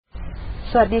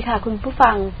สวัสดีค่ะคุณผู้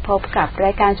ฟังพบกับร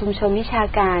ายการชุมชนวิชา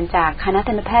การจากคณะ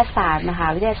ทันตแพทยศาสตร์มหา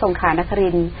วิทยาลัยสงขลานคริ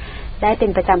นทร์ได้เป็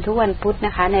นประจำทุกวันพุธน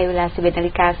ะคะในเวลา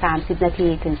 11:30 น.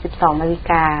 ถึง 12:00 น.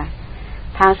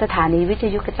 ทางสถานีวิท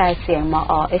ยุกระจายเสียงม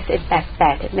อ FM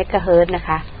 88 เมกะเฮิรตซ์นะค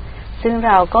ะซึ่งเ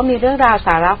ราก็มีเรื่องราวส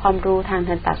าระความรู้ทาง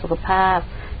ทันตสุขภาพ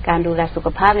การดูแลสุข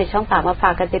ภาพในช่องปากมาฝา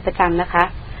กกันเป็นประจำนะคะ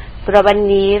วัน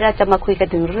นี้เราจะมาคุยกัน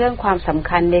ถึงเรื่องความสำ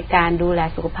คัญในการดูแล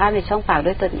สุขภาพในช่องปาก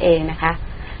ด้วยตนเองนะคะ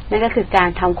นั่นก็คือการ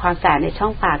ทำความสะอาดในช่อ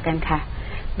งปากกันค่ะ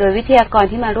โดยวิทยากร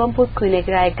ที่มาร่วมพูดคุยใน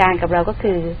รายการกับเราก็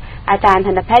คืออาจารย์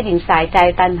ทันตแพทย์หญิงสายใจ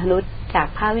ตันทนุชจาก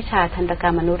ภาควิชาทันตกร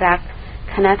รมอนุรักษ์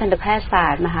คณะทันตแพทยศา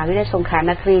สตร์มหาวิทยาลัยสงขลา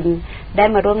นครินทร์ได้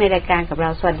มาร่วมในรายการกับเรา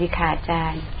สวัสดีค่ะอาจา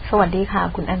รย์สวัสดีค่ะ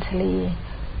คุณอัญชลี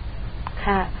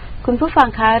ค่ะคุณผู้ฟัง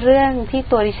คะเรื่องที่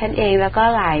ตัวดิฉันเองแล้วก็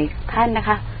หลายท่านนะค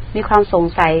ะมีความสง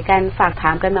สัยกันฝากถ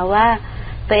ามกันมาว่า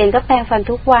ตัวเองก็แปรงฟัน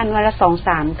ทุกวันวันละ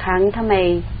 2-3 ครั้งทำไม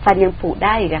ฟันยังผุไ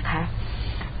ด้อีกอะคะ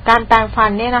การแปรงฟั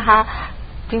นเนี่ยนะคะ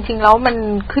จริงๆแล้วมัน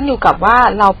ขึ้นอยู่กับว่า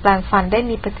เราแปรงฟันได้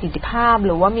มีประสิทธิภาพห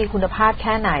รือว่ามีคุณภาพแ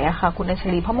ค่ไหนอะค่ะคุณอัญช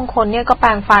ลีเพราะบางคนเนี่ยก็แปร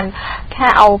งฟันแค่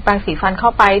เอาแปรงสีฟันเข้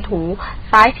าไปถู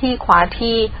ซ้ายทีขวา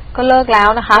ทีก็เลิกแล้ว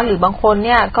นะคะหรือบางคนเ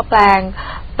นี่ยก็แปรง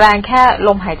แค่ล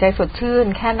มหายใจสดชื่น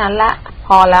แค่นั้นละพ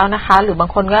อแล้วนะคะหรือบาง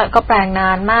คนก็แปรงนา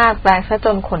นมากแปรงซะจ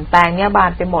นขนแปรงเนี่ยบา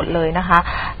นไปหมดเลยนะคะ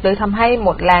เลยทำให้หม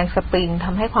ดแรงสปริงท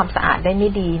ำให้ความสะอาดได้ไม่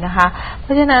ดีนะคะเพร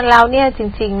าะฉะนั้นแล้วเนี่ยจ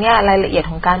ริงๆเนี่ยรายละเอียด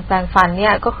ของการแปรงฟันเนี่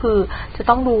ยก็คือจะ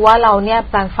ต้องดูว่าเราเนี่ย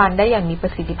แปรงฟันได้อย่างมีปร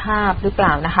ะสิทธิภาพหรือเปล่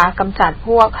านะคะกำจัดพ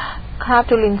วกคราบ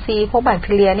จุลินทรีย์พวกแบค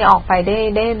ทีเรียนี่ออกไป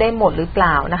ได้หมดหรือเป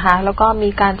ล่านะคะแล้วก็มี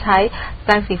การใช้แป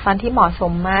รงสีฟันที่เหมาะส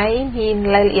มไหมมี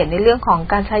รายละเอียดในเรื่องของ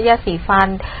การใช้ยาสีฟัน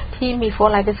ที่มีฟลูอ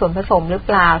อไรด์เป็นส่วนผสมหรือเ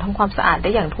ปล่าทำความสะอาดได้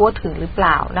อย่างทั่วถึงหรือเป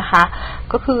ล่านะคะ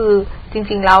ก็คือจ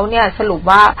ริงๆแล้วเนี่ยสรุป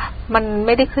ว่ามันไ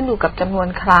ม่ได้ขึ้นอยู่กับจำนวน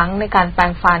ครั้งในการแปร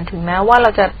งฟันถึงแม้ว่าเรา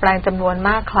จะแปรงจำนวนม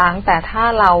ากครั้งแต่ถ้า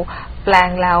เราแปร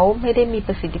งแล้วไม่ได้มีป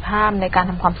ระสิทธิภาพในการ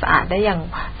ทำความสะอาดได้อย่าง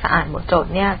สะอาดหมดจด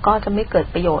เนี่ยก็จะไม่เกิด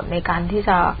ประโยชน์ในการที่จ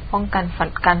ะป้องกัน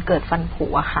การเกิดฟันผุ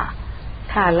อะค่ะ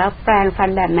ค่ะแล้วแปรงฟัน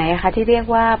แบบไหนคะที่เรียก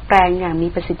ว่าแปรงอย่างมี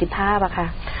ประสิทธิภาพอะค่ะ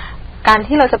การ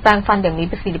ที่เราจะแปรงฟันอย่างมี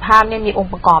ประสิทธิภาพเนี่ยมีอง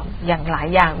ค์ประกอบอย่างหลาย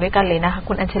อย่างด้วยกันเลยนะคะ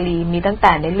คุณอัญชลีมีตั้งแ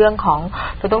ต่ในเรื่องของ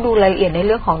เราต้องดูรายละเอียดในเ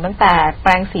รื่องของตั้งแต่แป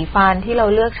รงสีฟันที่เรา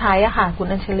เลือกใช้อะค่ะคุณ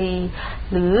อัญชลี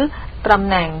หรือตำ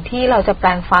แหน่งที่เราจะแปร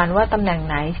งฟันว่าตำแหน่ง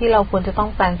ไหนที่เราควรจะต้อง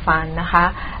แปรงฟันนะคะ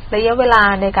ระยะเวลา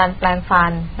ในการแปรงฟั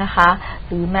นนะคะ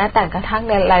หรือแม้แต่กระทั่ง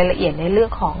ในรายละเอียดในเรื่อ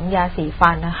งของยาสีฟั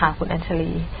นนะคะคุณอัญช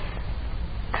ลี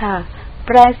ค่ะแ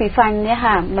ปรงสีฟันเนี่ย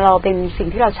ค่ะเราเป็นสิ่ง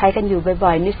ที่เราใช้กันอยู่บ่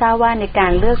อยๆไม่ทราบว่าในกา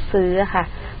รเลือกซื้อค่ะ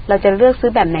เราจะเลือกซื้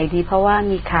อแบบไหนดีเพราะว่า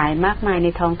มีขายมากมายใน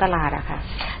ท้องตลาดอะค่ะ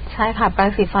ใช่ค่ะแปรง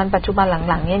สีฟันปัจจุบัน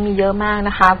หลังๆเนี่ยมีเยอะมาก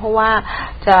นะคะเพราะว่า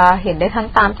จะเห็นได้ทั้ง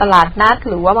ตามตลาดนัด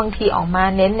หรือว่าบางทีออกมา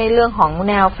เน้นในเรื่องของ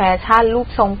แนวแฟชั่นรูป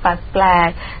ทรงแปลก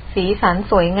ๆสีสัน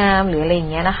สวยงามหรืออะไรอย่า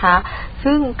งเงี้ยนะคะ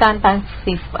ซึ่งการแปรง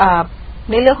สี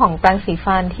ในเรื่องของแปรงสี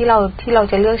ฟันที่เรา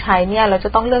จะเลือกใช้เนี่ยเราจะ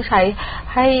ต้องเลือกใช้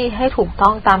ให้ถูกต้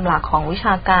องตามหลักของวิช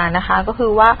าการนะคะก็คื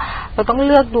อว่าเราต้องเ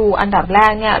ลือกดูอันดับแร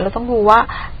กเนี่ยเราต้องดูว่า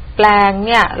แปรงเ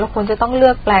นี่ยเราควรจะต้องเลื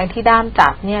อกแปรงที่ด้ามจั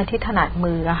บเนี่ยที่ถนัด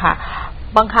มืออะค่ะ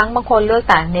บางครั้งบางคนเลือก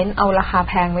แต่เน้นเอาราคา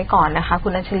แพงไว้ก่อนนะคะคุ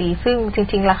ณอัญชลีซึ่งจ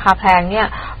ริงๆราคาแพงเนี่ย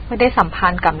ไม่ได้สัมพั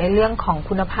นธ์กับในเรื่องของ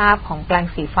คุณภาพของแปรง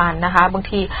สีฟันนะคะบาง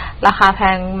ทีราคาแพ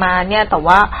งมาเนี่ยแต่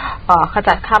ว่าข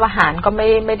จัดคราบอาหารก็ไ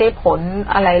ม่ได้ผล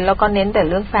อะไรแล้วก็เน้นแต่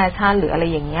เรื่องแฟชั่นหรืออะไร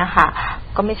อย่างเงี้ยค่ะ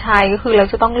ก็ไม่ใช่ก็คือเรา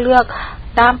จะต้องเลือก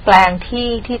ด้ามแปรง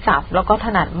ที่จับแล้วก็ถ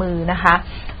นัดมือนะคะ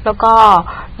แล้วก็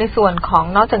ในส่วนของ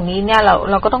นอกจากนี้เนี่ย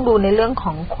เราก็ต้องดูในเรื่องข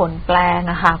องขนแปรง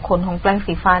นะคะขนของแปรง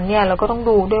สีฟันเนี่ยเราก็ต้อง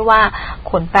ดูด้วยว่า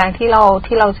ขนแปรงที่เร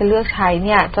าจะเลือกใช้เ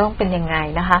นี่ยจะต้องเป็นยังไง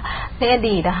นะคะในอ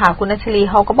ดีตนะคะคุณอัญชลี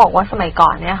เขาก็บอกว่าสมัยก่อ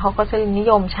นเนี่ยเขาก็จะนิ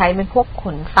ยมใช้เป็นพวกข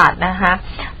นสัตว์นะคะ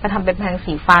มาทำเป็นแปรง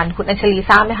สีฟันคุณอัญชลี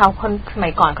ทราบไหมคะคนสมั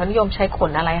ยก่อนเขานิยมใช้ข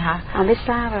นอะไรคะไม่ท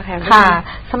ราบค่ะ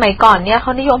สมัยก่อนเนี่ยเข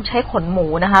านิยมใช้ขนหมู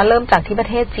นะคะเริ่มจากที่ประ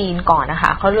เทศจีนก่อนนะค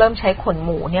ะเขาเริ่มใช้ขนห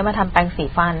มูเนี่ยมาทำแปรงสี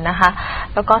ฟันนะคะ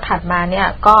แล้วก็ถัดมาเนี่ย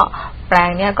ก็แปรง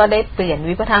เนี่ยก็ได้เปลี่ยน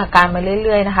วิวัฒนาการมาเ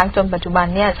รื่อยๆนะคะจนปัจจุบัน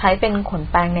เนี่ยใช้เป็นขน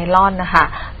แปรงไนล่อนนะคะ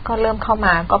ก็เริ่มเข้าม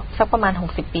าก็สักประมาณ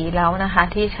60 ปีแล้วนะคะ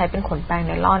ที่ใช้เป็นขนแปรงไ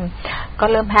นล่อนก็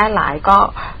เริ่มแพร่หลายก็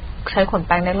ใช้ขนแ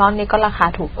ปรงไนล่อนนี่ก็ราคา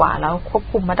ถูกกว่าแล้วควบ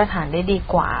คุมมาตรฐานได้ดี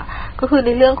กว่าก็คือใน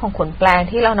เรื่องของขนแปรง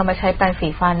ที่เรานำมาใช้แปรงสี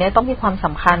ฟันเนี่ยต้องมีความส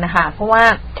ำคัญนะคะเพราะว่า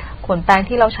ขนแปรง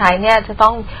ที่เราใช้เนี่ยจะต้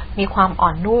องมีความอ่อ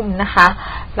นนุ่มนะคะ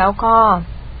แล้วก็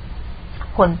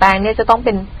ขนแปรงเนี่ยจะต้องเ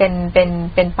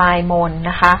ป็นปลายมน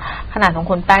นะคะขนาดของ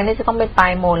ขนแปรงเนี่ยจะต้องเป็นปลา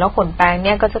ยมนแล้วขนแปรงเ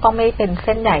นี่ยก็จะต้องไม่เป็นเ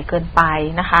ส้นใหญ่เกินไป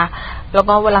นะคะแล้ว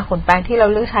ก็เวลาขนแปรงที่เรา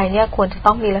เลือกใช้เนี่ยควรจะ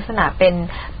ต้องมีลักษณะเป็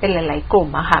นหลายๆกลุ่ม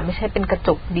อะค่ะไม่ใช่เป็นกระ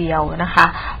จุกเดียวนะคะ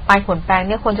ปลายขนแปรงเ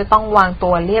นี่ยควรจะต้องวางตั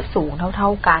วเรียบสูงเท่า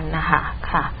ๆกันนะคะ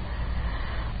ค่ะ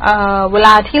เวล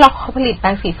าที่เราผลิตแปร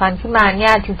งสีฟันขึ้นมาเนี่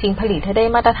ยจริงๆผลิตให้ได้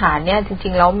มาตรฐานเนี่ยจริ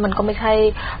งๆแล้วมันก็ไม่ใ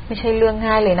ช่เรื่อง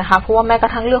ง่ายเลยนะคะเพราะว่าแม้กร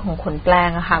ะทั่งเรื่องของขนแปรง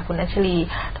อะค่ะคุณอัญชลี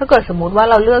ถ้าเกิดสมมุติว่า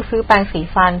เราเลือกซื้อแปรงสี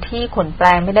ฟันที่ขนแปร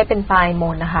งไม่ได้เป็นปลายม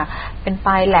นนะคะเป็นป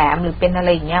ลายแหลมหรือเป็นอะไร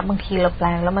อย่างเงี้ยบางทีเราแปร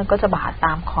งแล้วมันก็จะบาดต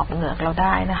ามขอบเหงือกเราไ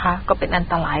ด้นะคะก็เป็นอัน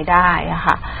ตรายได้อะ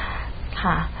ค่ะ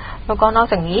แล้วก็นอก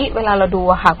จากนี้เวลาเราดู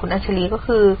อะค่ะคุณอัญชลีก็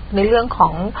คือในเรื่องขอ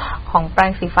งแปร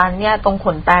งสีฟันเนี่ยตรงข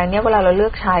นแปรงเนี่ยเวลาเราเลื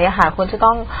อกใช้อะค่ะควรจะ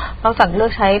ต้องนอกจากเลือ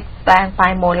กใช้แปรงปลา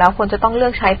ยมนแล้วควรจะต้องเลื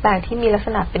อกใช้แปรงที่มีลักษ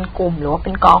ณะเป็นกลุ่มหรือว่าเ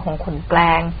ป็นกอของขนแปร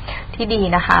งที่ดี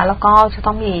นะคะแล้วก็จะ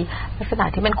ต้องมีลักษณะ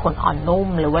ที่เป็นขนอ่อนนุ่ม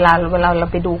หรือเวลาเรา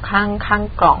ไปดูข้าง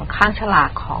กล่องข้างฉลาก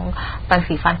ของแปรง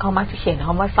สีฟันเขามักจะเขียนค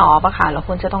ำว่าซอฟต์อะค่ะเราค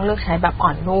วรจะต้องเลือกใช้แบบอ่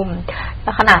อนนุ่มแล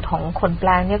ะขนาดของขนแปร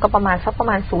งเนี่ยก็ประมาณ 0.007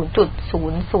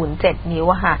 นิ้ว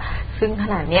อะค่ะซึ่งข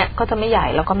นาดเนี้ยก็จะไม่ใหญ่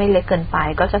แล้วก็ไม่เล็กเกินไป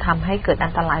ก็จะทำให้เกิดอั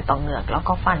นตรายต่อเหงือกแล้ว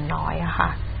ก็ฟันน้อยอะค่ะ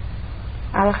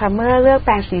เอาละค่ะเมื่อเลือกแป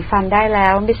รงสีฟันได้แล้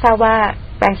วไม่ทราบว่า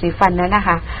แปรงสีฟันนั้นนะค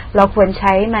ะเราควรใ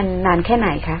ช้มันนานแค่ไหน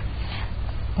คะ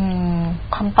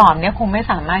คำตอบเนี่ยคงไม่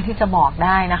สามารถที่จะบอกไ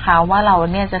ด้นะคะว่าเรา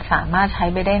เนี่ยจะสามารถใช้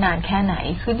ไปได้นานแค่ไหน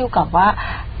ขึ้นอยู่กับว่า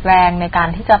แรงในการ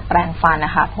ที่จะแปรงฟันน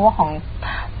ะคะเพราะว่าของ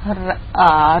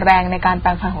แรงในการแปร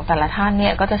งฟันของแต่ละท่านเนี่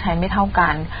ยก็จะใช้ไม่เท่ากั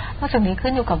นนอกจากนี้ขึ้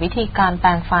นอยู่กับวิธีการแปร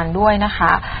งฟันด้วยนะค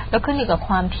ะแล้วขึ้นอยู่กับค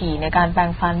วามถี่ในการแปรง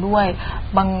ฟันด้วย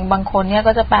บางคนเนี่ย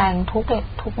ก็จะแปรง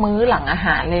ทุกมื้อหลังอาห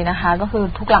ารเลยนะคะก็คือ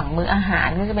ทุกหลังมื้ออาหาร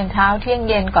ก็จะเป็นเช้าเที่ยง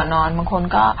เย็นก่อนนอนบางคน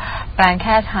ก็แปรงแ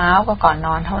ค่เช้ากับก่อนน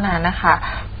อนเท่านั้นนะคะ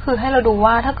คือให้เราดู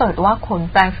ว่าถ้าเกิดว่าขน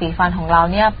แปรงสีฟันของเรา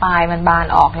เนี่ยปลายมันบาน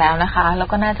ออกแล้วนะคะแล้ว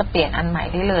ก็น่าจะเปลี่ยนอันใหม่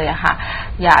ได้เลยอะค่ะ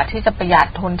อย่าที่จะประหยัด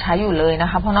ทนใช้อยู่เลยนะ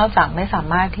คะเพราะนอกจากไม่สา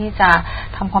มารถที่จะ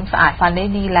ทำความสะอาดฟันได้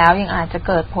ดีแล้วยังอาจจะเ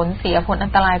กิดผลเสียผลอั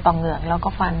นตรายต่อเหงือกแล้วก็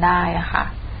ฟันได้อะค่ะ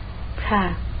ค่ะ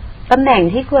ตำแหน่ง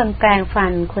ที่ควรแปรงฟั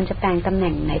นควรจะแปรงตำแห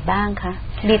น่งไหนบ้างคะ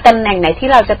มีตำแหน่งไหนที่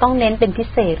เราจะต้องเน้นเป็นพิ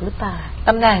เศษหรือเปล่าต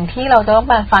ำแหน่งที่เราจะต้องแ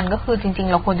ปรงฟันก็คือจริง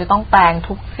ๆเราควรจะต้องแปรง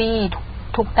ทุกซี่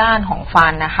ทุกด้านของฟั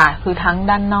นนะคะคือทั้ง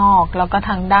ด้านนอกแล้วก็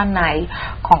ทั้งด้านใน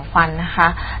ของฟันนะคะ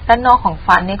ด้านนอกของ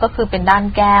ฟันนี่ก็คือเป็นด้าน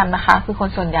แก้มนะคะคือคน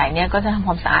ส่วนใหญ่เนี่ยก็จะทำค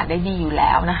วามสะอาดได้ดีอยู่แ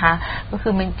ล้วนะคะก็คื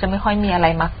อมันจะไม่ค่อยมีอะไร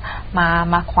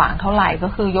มาขวางเท่าไหร่ก็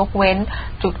คือยกเว้น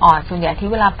จุดอ่อนส่วนใหญ่ที่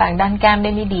เวลาแปรงด้านแก้มไ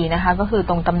ด้ไม่ดีนะคะก็คือ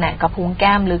ตรงตำแหน่งกระพุ้งแ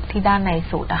ก้มลึกที่ด้านใน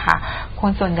สุดนะคะค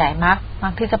นส่วนใหญ่มัก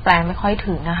ที่จะแปรงไม่ค่อย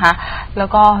ถึงนะคะแล้ว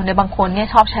ก็ในบางคนเนี่ย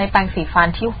ชอบใช้แปรงสีฟัน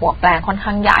ที่หัวแปรงค่อนข้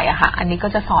างใหญ่อะค่ะอันนี้ก็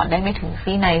จะสอดได้ไม่ถึง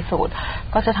ซี่ในสุด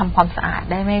ก็จะทำความสะอาด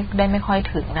ได้ไม่ค่อย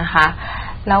ถึงนะคะ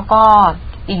แล้วก็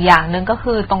อีกอย่างหนึ่งก็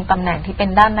คือตรงตำแหน่งที่เป็น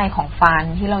ด้านในของฟัน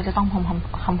ที่เราจะต้อง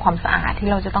ทำความสะอาดที่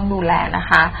เราจะต้องดูแลนะ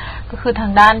คะก็คือทา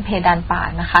งด้านเพดานปาก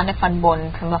นะคะในฟันบน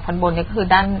สำหรับฟันบนเนี่ยก็คือ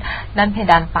ด้านเพ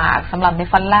ดานปากสำหรับใน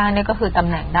ฟันล่างเนี่ยก็คือตำ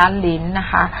แหน่งด้านลิ้นนะ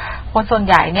คะคนส่วน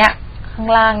ใหญ่เนี่ยข้า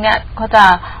งล่างเนี่ยก็จะ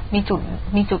มี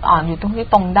จุดอ่อนอยู่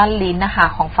ตรงด้านลิ้นนะคะ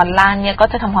ของฟันล่างเนี่ยก็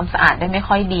จะทำความสะอาดได้ไม่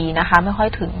ค่อยดีนะคะไม่ค่อย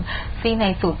ถึงซี่ใน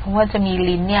สุดเพราะว่าจะมี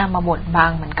ลิ้นเนี่ยมาบดบั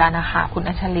งเหมือนกันนะคะคุณ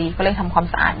อัญชลีก็เลยทำความ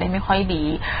สะอาดได้ไม่ค่อยดี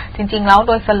จริงๆแล้วโ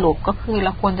ดยสรุปก็คือเร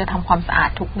าควรจะทำความสะอาด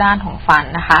ทุกด้านของฟัน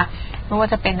นะคะไม่ว่า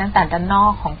จะเป็นตั้งแต่ด้านนอ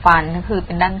กของฟันก็คือเ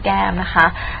ป็นด้านแก้มนะคะ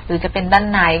หรือจะเป็นด้าน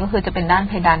ในก็คือจะเป็นด้านเ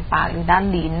พดานปากหรือด้าน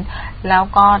ลิ้นแล้ว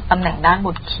ก็ตำแหน่งด้านบ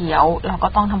ดเคี้ยวเราก็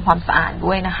ต้องทำความสะอาด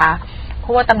ด้วยนะคะเพร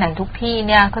าะว่าตำแหน่งทุกที่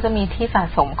เนี่ยก็จะมีที่สะ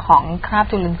สมของคราบ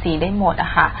จุลินทรีย์ได้หมดอ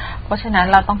ะค่ะเพราะฉะนั้น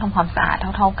เราต้องทำความสะอาด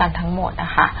เท่าๆกันทั้งหมดน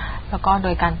ะคะแล้วก็โด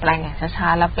ยการแปรงอย่างช้า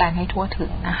ๆและแปรงให้ทั่วถึ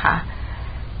งนะคะ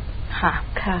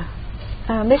ค่ะ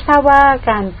ไม่ทราบว่า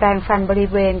การแปรงฟันบริ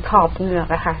เวณขอบเหงือก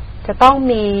อะค่ะจะต้อง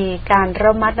มีการร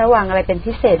ะมัดระวังอะไรเป็น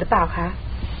พิเศษหรือเปล่าคะ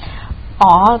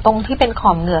ตรงที่เป็นข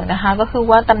อบเหงือกนะคะก็คือ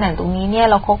ว่าตำแหน่งตรงนี้เนี่ย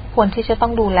เราควรที่จะต้อ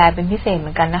งดูแลเป็นพิเศษเห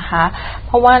มือนกันนะคะเ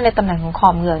พราะว่าในตำแหน่งของขอ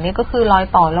บเหงือกนี่ก็คือรอย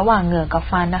ต่อระหว่างเหงือกกับ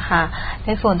ฟันนะคะใน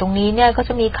ส่วนตรงนี้เนี่ยก็จ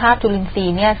ะมีคราบจุลินทรี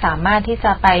ย์เนี่ยสามารถที่จ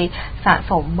ะไปสะ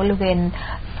สมบริเวณ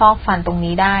ซอกฟันตรง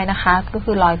นี้ได้นะคะก็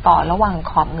คือรอยต่อระหว่าง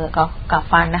ขอบเหงือกกับ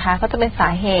ฟันนะคะก็จะเป็นสา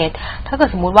เหตุถ้าเกิด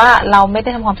สมมุติว่าเราไม่ได้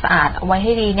ทำความสะอาดเอาไว้ใ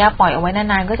ห้ดีเนี่ยปล่อยเอาไว้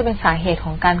นานๆก็จะเป็นสาเหตุข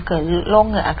องการเกิดโรค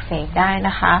เหงือกอักเสบได้น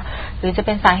ะคะหรือจะเ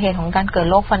ป็นสาเหตุของการเกิด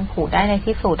โรคฟันผุได้ใน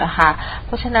ที่สุดอะค่ะเพ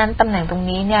ราะฉะนั้นตำแหน่งตรง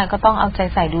นี้เนี่ยก็ต้องเอาใจ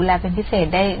ใส่ดูแลเป็นพิเศษ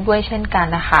ได้ด้วยเช่นกัน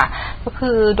นะคะก็คื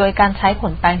อโดยการใช้ข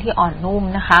นแปรงที่อ่อนนุ่ม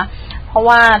นะคะเพราะ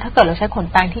ว่าถ้าเกิดเราใช้ขน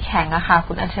แปรงที่แข็งอะค่ะ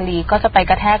คุณอัญชลีก็จะไป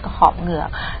กระแทกกับขอบเหงือก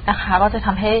นะคะก็จะท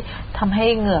ำให้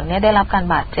เหงือกเนี่ยได้รับการ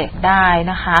บาดเจ็บได้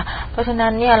นะคะเพราะฉะนั้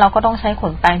นเนี่ยเราก็ต้องใช้ข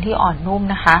นแปรงที่อ่อนนุ่ม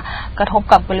นะคะกระทบ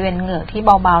กับบริเวณเหงือกที่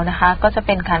เบาๆนะคะก็จะเ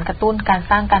ป็นการกระตุ้นการ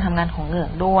สร้างการทำงานของเหงือ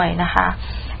กด้วยนะคะ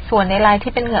ส่วนในราย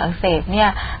ที่เป็นเหงือกอักเสบเนี่ย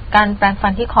การแปรงฟั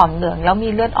นที่ขอบเหงือกแล้วมี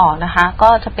เลือดออกนะคะก็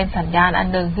จะเป็นสัญญาณอัน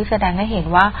นึงที่แสดงให้เห็น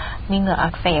ว่ามีเหงือกอั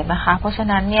กเสบนะคะเพราะฉะ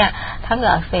นั้นเนี่ยถ้าเหงื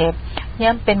อกอักเสบ เนี่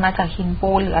ยเป็นมาจากหิน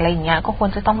ปูนหรืออะไรอย่างเงี้ยก็ควร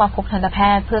จะต้องมาพบทันตแพ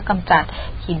ทย์เพื่อกำจัด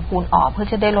หินปูนออกเพื่อ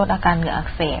จะได้ลดอาการเหงื่ออัก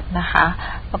เสบนะคะ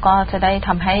แล้วก็จะได้ท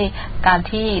ำให้การ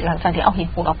ที่หลังจากที่เอาหิน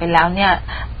ปูนออกไปแล้วเนี่ย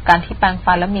การที่แปรง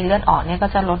ฟันแล้วมีเลือดออกเนี่ยก็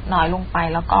จะลดน้อยลงไป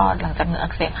แล้วก็หลังจากเหงื่ออั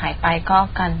กเสบหายไปก็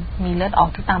การมีเลือดออก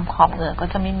ที่ตามขอบเหงื่อก็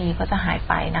จะไม่มีก็จะหาย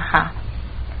ไปนะคะ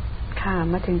ค่ะ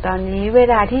มาถึงตอนนี้เว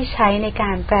ลาที่ใช้ในก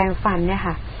ารแปรงฟันเนี่ย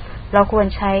ค่ะเราควร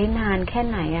ใช้นานแค่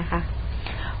ไหนอะคะ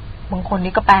บางคน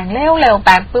นี่ก็แปรงเร็วๆแป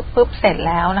รงปุ๊บเสร็จ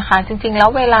แล้วนะคะจริงๆแล้ว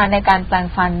เวลาในการแปรง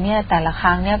ฟันเนี่ยแต่ละค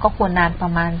รั้งเนี่ยก็ควรนานปร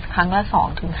ะมาณครั้งละ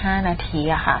2-5 นาที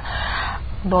อะค่ะ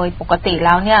โดยปกติแ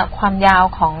ล้วเนี่ยความยาว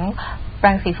ของแปร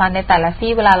งสีฟันในแต่ละ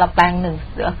ซี่เวลาเราแปรง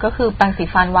ก็คือแปรงสี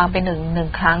ฟันวางไปหนึ่ง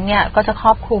ครั้งเนี่ยก็จะคร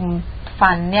อบคลุม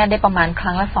ฟันเนี่ยได้ประมาณค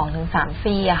รั้งละ2-3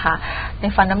 ซี่อะค่ะใน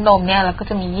ฟันน้ำนมเนี่ยเราก็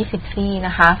จะมี20ซี่น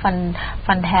ะคะ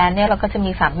ฟันแท้เนี่ยเราก็จะ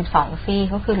มี32ซี่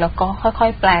ก็คือเราก็ค่อ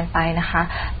ยๆแปรงไปนะคะ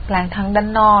แปรงทั้งด้าน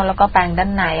นอกแล้วก็แปรงด้า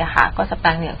นในอะค่ะก็จะแปร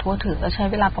งอย่างทั่วถึงก็ใช้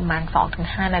เวลาประมาณ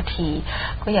2-5 นาที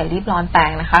ก็อย่ารีบร้อนแปร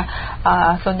งนะคะ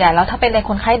ส่วนใหญ่แล้วถ้าเป็นในค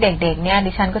นไข้เด็กๆเนี่ย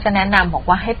ดิฉันก็จะแนะนำบอก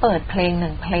ว่าให้เปิดเพลง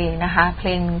1เพลงนะคะเพล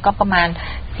งก็ประมาณ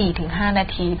4-5 นา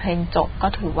ทีเพลงจบก็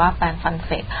ถือว่าแปรงฟันเ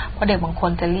สร็จเพราะเด็กบางค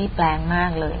นจะรีบแปรงมา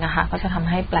กเลยนะคะก็จะทำ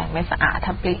ให้แปรงไม่สะอาด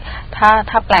ถ้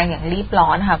าแปรงอย่างรีบร้อ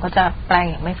นค่ะก็จะแปรง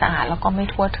อย่างไม่สะอาดแล้วก็ไม่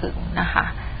ทั่วถึงนะคะ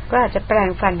ก็อาจจะแปรง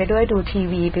ฟันไปด้วยดูที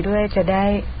วีไปด้วยจะได้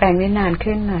แปรงได้นาน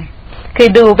ขึ้นหน่อยคือ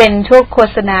ดูเป็นช่วงโฆ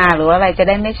ษณาหรือว่าอะไรจะ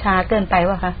ได้ไม่ช้าเกินไป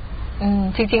วะคะ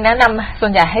จริงๆแนะนำส่ว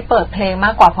นใหญ่ให้เปิดเพลงม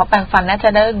ากกว่าเพราะแปรงฟันน่าจะ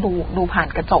ได้ดูผ่าน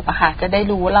กระจกอะค่ะจะได้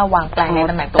รู้ว่าเราวางแปรงใน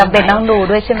ตำแหน่งตรงไหนจำเป็นต้องดู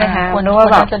ด้วยใช่ไหมคะควรว่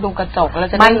าจะดูกระจกเรา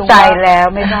จะได้มั่นใจแล้ว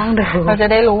ไม่ต้องดูเราจะ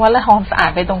ได้รู้ว่าเราทำสะอาด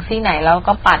ไปตรงซี่ไหนแล้ว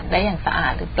ก็ปัดได้อย่างสะอา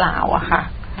ดหรือเปล่าอะค่ะ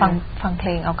ฟังเพล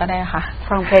งเอาก็ได้ค่ะ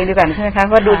ฟังเพลงดีกว่าใช่ไหมคะเ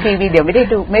พราะดูทีวีเดี๋ยวไม่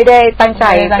ได้ตั้งใจ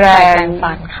แปรง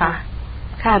ฟันค่ะ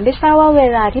ค่ะไม่ทราบว่าเว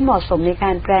ลาที่เหมาะสมในก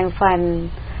ารแปรงฟัน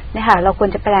เนี่ยค่ะเราควร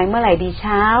จะแปรงเมื่อไหร่ดีเ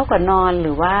ช้าก่อนนอนห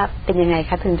รือว่าเป็นยังไง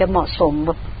คะถึงจะเหมาะสม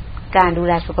กับการดูแ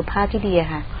ลสุขภาพที่ดี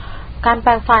ค่ะการแป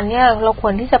รงฟันเนี่ยเราค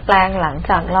วรที่จะแปรงหลัง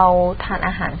จากเราทานอ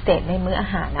าหารเสร็จในมื้ออา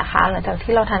หารนะคะหลังจาก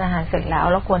ที่เราทานอาหารเสร็จแล้ว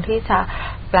เราควรที่จะ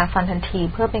แปรงฟันทันที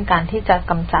เพื่อเป็นการที่จะ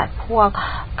กำจัดพวก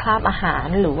คราบอาหาร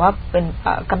หรือว่าเป็น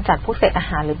กำจัดพวกเศษอา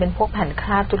หารหรือเป็นพวกแผ่นค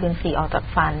ราบจุลินทรีย์ออกจาก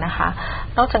ฟันนะคะ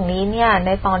นอกจากนี้เนี่ยใน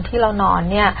ตอนที่เรานอน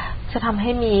เนี่ยจะทำใ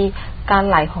ห้มีการ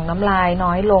ไหลของน้ำลาย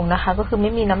น้อยลงนะคะก็คือไ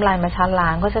ม่มีน้ำลายมาชะล้า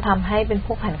งก็จะทำให้เป็นพ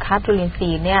วกแผ่นคราบจุลินทรี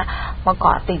ย์เนี่ยมาเก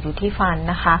าะติดอยู่ที่ฟัน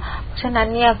นะคะเพราะฉะนั้น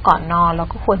เนี่ยก่อนนอนเรา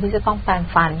ก็ควรที่จะต้องแปรง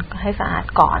ฟันให้สะอาด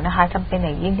ก่อนนะคะจำเป็นอ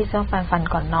ย่างยิ่งที่จะต้องแปรงฟัน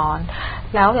ก่อนนอน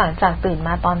แล้วหลังจากตื่นม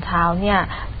าตอนเช้าเนี่ย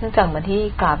เนื่องจากเหมือนที่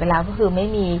กล่าวไปแล้วก็คือไม่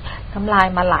มีน้ำลาย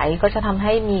มาไหลก็จะทำใ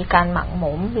ห้มีการหมักหม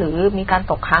มหรือมีการ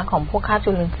ตกค้างของพวกคราบ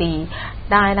จุลินทรีย์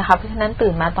ได้นะคะเพราะฉะนั้น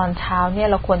ตื่นมาตอนเช้าเนี่ย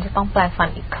เราควรจะต้องแปรงฟัน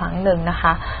อีกครั้งหนึ่งนะค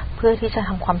ะเพื่อที่จะท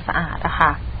ำความสะอาดนะค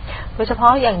ะโดยเฉพา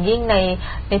ะอย่างยิ่ง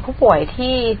ในผู้ป่วย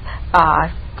ที่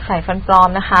ใส่ฟันปลอม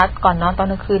นะคะก่อนนอนตอน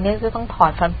กลางคืนเนี่ยจะต้องถอ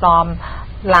ดฟันปลอม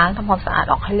ล้างทำความสะอาด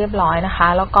ออกให้เรียบร้อยนะคะ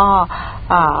แล้วก็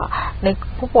ใน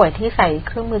ผู้ป่วยที่ใส่เ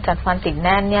ครื่องมือจัดฟันติดแ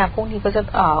น่นเนี่ยพวกนี้ก็จะ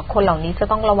คนเหล่านี้จะ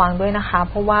ต้องระวังด้วยนะคะ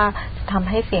เพราะว่าจะทำ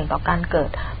ให้เสี่ยงต่อการเกิด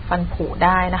ฟันผุไ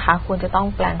ด้นะคะควรจะต้อง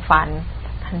แปรงฟัน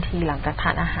ทันทีหลังจากท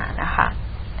านอาหารนะคะ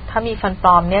ถ้ามีฟันปล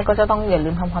อมเนี่ยก็จะต้องอย่าลื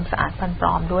มทำความสะอาดฟันปล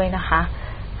อมด้วยนะคะ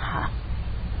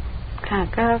ค่ะ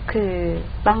ก็คือ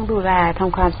ต้องดูแลท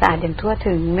ำความสะอาดอย่างทั่ว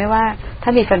ถึงไม่ว่าถ้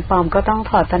ามีฟันปลอมก็ต้อง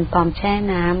ถอดฟันปลอมแช่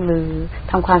น้ำหรือ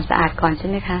ทำความสะอาดก่อนใช่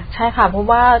ไหมคะใช่ค่ะเพราะ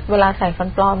ว่าเวลาใส่ฟัน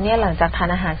ปลอมเนี่ยหลังจากทาน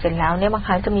อาหารเสร็จแล้วเนี่ยบางค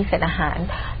รั้งจะมีเศษอาหาร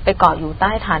ไปเกาะอยู่ใ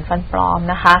ต้ฐานฟันปลอม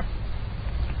นะคะ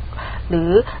หรื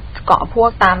อเกาะพว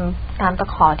กตามตะ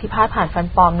ขอที่พาดผ่านฟัน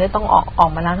ปลอมเนี่ยต้องออก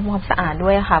มาล้างทำความสะอาดด้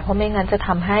วยค่ะเพราะไม่งั้นจะท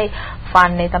ำให้ฟัน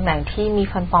ในตำแหน่งที่มี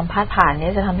ฟันปลอมพาดผ่านเนี่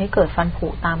ยจะทำให้เกิดฟันผุ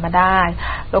ตามมาได้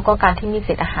แล้วก็การที่มีเศ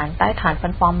ษอาหารใต้ฐานฟั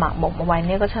นปลอมหมักหมกเอาไว้เ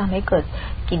นี่ยก็จะทำให้เกิด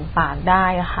กลิ่นปากได้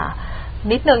ค่ะ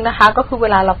นิดนึงนะคะก็คือเว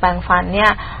ลาเราแปรงฟันเนี่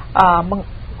ย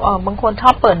บางคนช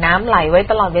อบเปิดน้ำไหลไว้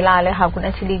ตลอดเวลาเลยค่ะคุณ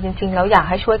อัญชลีจริงๆแล้วอยาก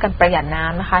ให้ช่วยกันประหยัดน้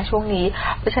ำนะคะช่วงนี้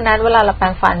เพราะฉะนั้นเวลาเราแปร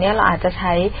งฟันเนี่ยเราอาจจะใ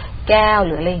ช้แก้วห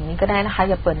รืออะไรอย่างนี้ก็ได้นะคะ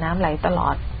อย่าเปิดน้ำไหลตลอ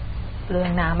ดเรื่อ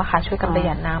งน้ำนะคะช่วยกันประห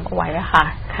ยัดน้ำเอาไว้ค่ะ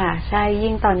ค่ะใช่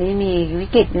ยิ่งตอนนี้มีวิ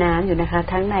กฤตน้ำอยู่นะคะ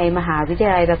ทั้งในมหาวิทย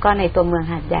าลัยแล้วก็ในตัวเมือง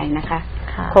หาดใหญ่นะคะ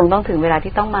คงต้องถึงเวลา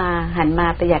ที่ต้องมาหันมา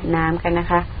ประหยัดน้ำกันนะ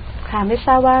คะค่ะไม่ท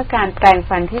ราบว่าการแปรง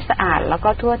ฟันที่สะอาดแล้วก็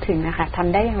ทั่วถึงนะคะท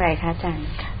ำได้อย่างไรคะอาจารย์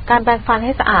การแปรงฟันใ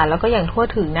ห้สะอาดแล้วก็อย่างทั่ว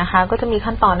ถึงนะคะก็จะมี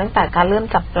ขั้นตอนตั้งแต่การเริ่ม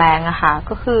จับแปรงอะค่ะ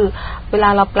ก็คือเวลา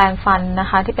เราแปรงฟันนะ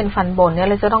คะที่เป็นฟันบนเนี่ย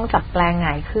เราจะต้องจับแปรงหง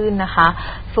ายขึ้นนะคะ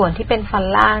ส่วนที่เป็นฟัน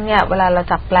ล่างเนี่ยเวลาเรา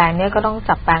จับแปรงเนี่ยก็ต้อง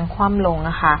จับแปรงคว่ำลง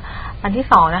นะคะ อันที่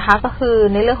สองนะคะก็คือ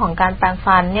ในเรื่องของการแปรง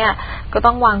ฟันเนี่ยก็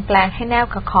ต้องวางแปรงให้แนบ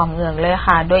กับขอบเหงือกเลย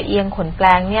ค่ะโดยเอียงขนแปร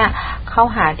งเนี่ยเข้า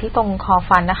หาที่ตรงคอ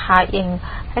ฟันนะคะเอียง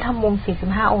ให้ทำมุม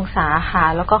45องศาค่ะ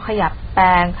แล้วก็ขยับแปร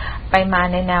งไปมา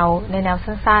ในแนว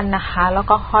สั้นๆนะคะแล้ว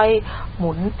ก็ค่อยห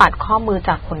มุนปัดข้อมือจ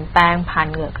ากขนแปรงผ่าน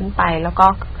เหงือกขึ้นไปแล้วก็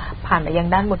ผ่านไปยัง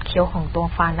ด้านบดเคี้ยวของตัว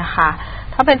ฟันนะคะ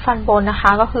ถ้าเป็นฟันบนนะค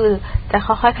ะก็คือจะ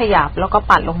ค่อยๆขยับแล้วก็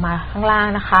ปัดลงมาข้างล่าง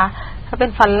นะคะถ้าเป็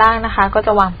นฟันล่างนะคะก็จ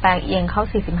ะวางแปรงเอียงเข้า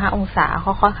45องศา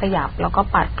ค่อยๆขยับแล้วก็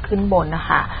ปัดขึ้นบนนะ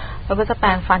คะแล้วก็จะแปร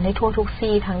งฟันให้ทั่วทุก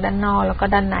ซี่ทั้งด้านนอกแล้วก็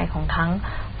ด้านในของทั้ง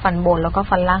ฟันบนแล้วก็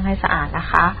ฟันล่างให้สะอาดนะ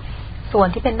คะส่วน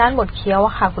ที่เป็นด้านบดเคี้ยว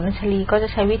ค่ะคุณอัญชลีก็จะ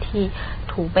ใช้วิธี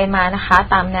ถูไปมานะคะ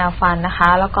ตามแนวฟันนะคะ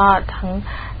แล้วก็ทั้ง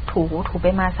ถูไป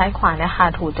มาซ้ายขวาเนี่ยค่ะ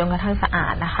ถูจนกระทั่งสะอา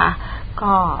ดนะคะ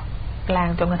ก็แปรง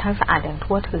จนกระทั่งสะอาดอย่าง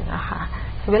ทั่วถึงนะคะ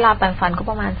ใช้เวลาแปรงฟันก็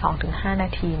ประมาณ 2-5 นา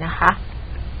ทีนะคะ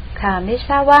ค่ะไม่ท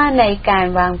ราบว่าในการ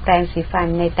วางแปรงสีฟัน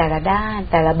ในแต่ละด้าน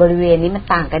แต่ละบริเวณนี้มัน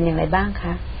ต่างกันอย่างไรบ้างค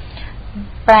ะ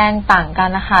แปรงต่างกัน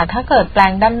นะคะถ้าเกิดแปร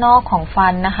งด้านนอกของฟั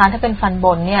นนะคะถ้าเป็นฟันบ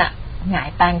นเนี่ยหงาย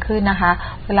แปรงขึ้นนะคะ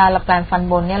เวลาเราแปรงฟัน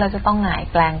บนเนี่ยเราจะต้องหงาย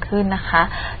แปรงขึ้นนะคะ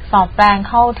สอดแปรง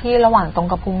เข้าที่ระหว่างตรง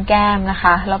กระพุ้งแก้มนะค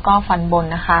ะแล้วก็ฟันบน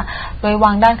นะคะโดยว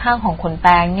างด้านข้างของขนแป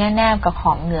รงเนี่ยแนบกับข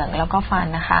อบเหงือกแล้วก็ฟัน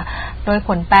นะคะโดยข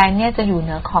นแปรงเนี่ยจะอยู่เห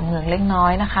นือขอบเหงือกเล็กน้อ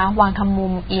ยนะคะวางทำมุ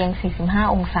มเอียง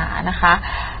45องศานะคะ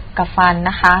กับฟัน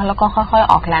นะคะแล้วก็ค่อย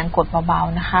ๆออกแรงกดเบา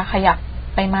ๆนะคะขยับ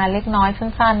ไปมาเล็กน้อย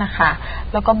สั้นๆนะคะ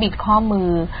แล้วก็บิดข้อมื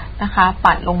อนะคะ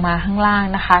ปัดลงมาข้างล่าง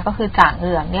นะคะก็คือจากเห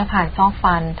งือกเนี่ยผ่านซอก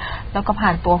ฟันแล้วก็ผ่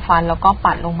านตัวฟันแล้วก็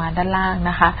ปัดลงมาด้านล่าง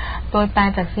นะคะโดยแปรง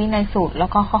จากซี่ในสุดแล้ว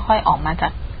ก็ค่อยๆออกมาจา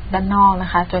กด้านนอกนะ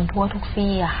คะจนทั่วทุก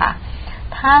ซี่อะค่ะ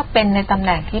ถ้าเป็นในตำแห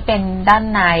น่งที่เป็นด้าน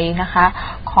ในนะคะ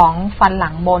ของฟันหลั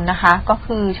งบนนะคะก็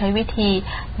คือใช้วิธี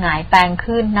หงายแปรง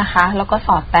ขึ้นนะคะแล้วก็ส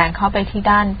อดแปรงเข้าไปที่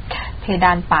ด้านเพด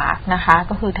านปากนะคะ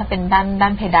ก็คือถ้าเป็นด้า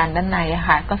นเพดานด้านในอะ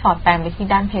ค่ะก็สอดแปรงไปที่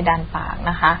ด้านเพดานปาก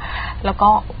นะคะแล้วก็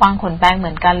วางขนแปรงเห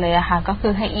มือนกันเลยอะค่ะก็คื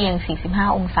อให้เอียง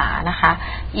45องศานะคะ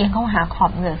เอียงเข้าหาขอ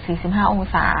บเหงือก45อง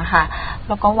ศาค่ะแ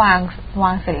ล้วก็ว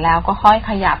างเสร็จแล้วก็ค่อย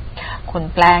ขยับขน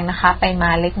แปรงนะคะไปมา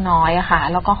เล็กน้อยอะค่ะ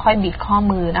แล้วก็ค่อยบิดข้อ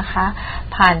มือนะคะ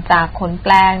ผ่านจากขนแป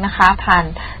รงนะคะผ่าน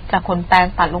จากขนแปรง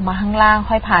ปัดลงมาข้างล่าง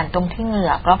ค่อยผ่านตรงที่เหงื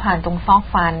อกแล้วผ่านตรงซอก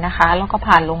ฟันนะคะแล้วก็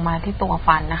ผ่านลงมาที่ตัว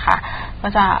ฟันนะคะก็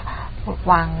จะ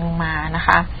วางลงมานะค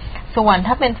ะส่วน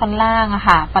ถ้าเป็นฟันล่างอะ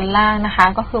ค่ะฟันล่างนะคะ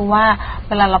ก็คือว่าเ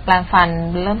วลาเราแปรงฟัน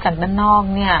เริ่มจากด้านนอก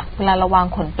เนี่ยเวลาเราวาง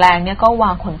ขนแปรงเนี่ยก็ว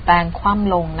างขนแปรงคว่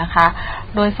ำลงนะคะ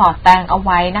โดยสอดแปรงเอาไ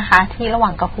ว้นะคะที่ระหว่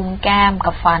างกระพุ้งแก้ม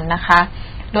กับฟันนะคะ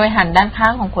โดยหันด้านข้า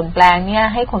งของขนแปรงเนี่ย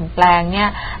ให้ขนแปรงเนี่ย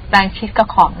แปรงชิดกับ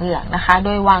ขอบเหงือกนะคะโด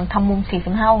ยวางทำมุม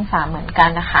45องศาเหมือนกัน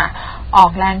นะคะออ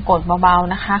กแรงกดเบา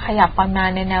ๆนะคะขยับประมาณ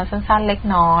ในแนวสั้นๆเล็ก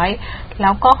น้อยแล้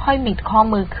วก็ค่อยบิดข้อ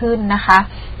มือขึ้นนะคะ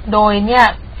โดยเนี่ย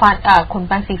ขนแ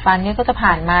ปรงสีฟันเนี่ยก็จะ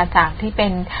ผ่านมาจากที่เป็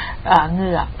นเห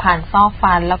งือกผ่านซอก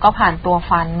ฟันแล้วก็ผ่านตัว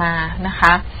ฟันมานะค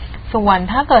ะส่วน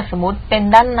ถ้าเกิดสมมติเป็น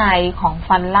ด้านในของ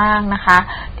ฟันล่างนะคะ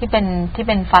ที่เ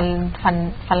ป็น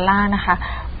ฟันล่างนะคะ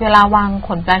เวลาวางข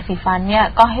นแปรงสีฟันเนี่ย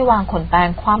ก็ให้วางขนแปรง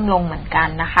คว่ำลงเหมือนกัน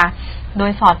นะคะโด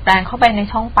ยสอดแปรงเข้าไปใน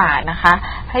ช่องปากนะคะ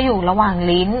ให้อยู่ระหว่าง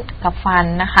ลิ้นกับฟัน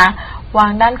นะคะวา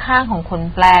งด้านข้างของขน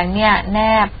แปรงเนี่ยแน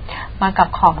บมากับ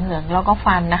ขอบเหงือกแล้วก็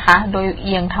ฟันนะคะโดยเ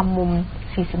อียงทำมุม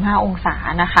45องศา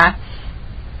นะคะ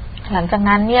หลังจาก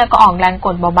นั้นเนี่ยก็ออกแรงก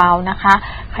ดเบาๆนะคะ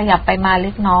ขยับไปมาเ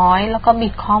ล็กน้อยแล้วก็บิ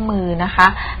ดข้อมือนะคะ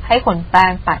ให้ขนแปร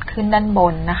งปัดขึ้นด้านบ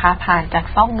นนะคะผ่านจาก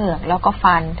ซอกเหงือกแล้วก็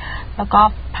ฟันแล้วก็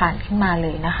ผ่านขึ้นมาเล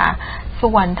ยนะคะ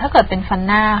ส่วนถ้าเกิดเป็นฟัน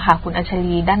หน้าค่ะคุณอัญช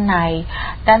ลีด้านใ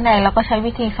นเราก็ใช้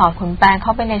วิธีสอดขนแปรงเข้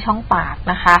าไปในช่องปาก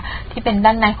นะคะที่เป็นด้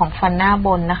านในของฟันหน้าบ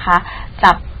นนะคะ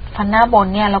จับฟันหน้าบน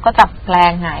เนี่ยเราก็จับแปร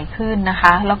งหงายขึ้นนะค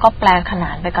ะแล้วก็แปรงขน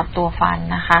านไปกับตัวฟัน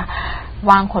นะคะ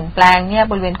วางขนแปรงเนี่ย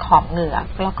บริเวณขอบเหงือก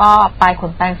แล้วก็ปลายข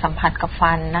นแปรงสัมผัสกับ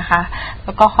ฟันนะคะแ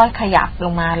ล้วก็ค่อยขยับล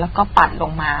งมาแล้วก็ปัดล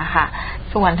งมาค่ะ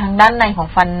ส่วนทางด้านในของ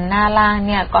ฟันหน้าล่างเ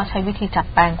นี่ยก็ใช้วิธีจับ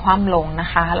แปรงคว่ำลงนะ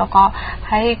คะแล้วก็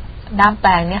ให้ด้ามแป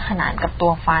รงเนี่ยขนานกับตั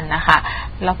วฟันนะคะ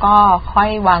แล้วก็ค่อย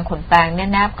วางขนแปรงเนี่ย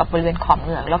แนบกับบริเวณขอบเห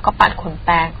งือกแล้วก็ปัดขนแป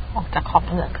รงออกจากขอบ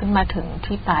เหงือกขึ้นมาถึง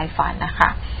ที่ปลายฟันนะคะ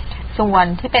ส่วน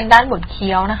ที่เป็นด้านบดเ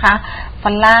คี้ยวนะคะฟั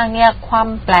นล่างเนี่ยคว่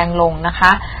ำแปรงลงนะค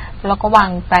ะแล้วก็วาง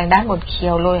แปรงด้านบดเคี้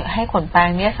ยวเลยให้ขนแปรง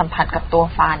เนี่ยสัมผัสกับตัว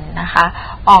ฟันนะคะ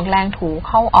ออกแรงถูเ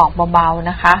ข้าออกเบาๆ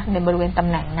นะคะในบริเวณตำ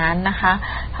แหน่งนั้นนะคะ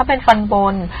ถ้าเป็นฟันบ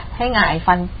นให้หงาย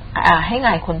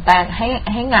ขนแปรงใ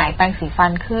ห้หงายแปรงสีฟั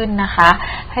นขึ้นนะคะ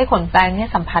ให้ขนแปรงเนี่ย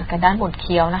สัมผัสกับด้านบดเ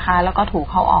คี้ยวนะคะแล้วก็ถู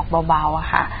เข้าออกเบาๆอะ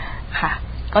ค่ะ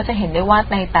ก็จะเห็นได้ว่า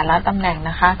ในแต่ละตำแหน่ง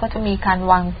นะคะก็จะมีการ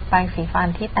วางแปรงสีฟัน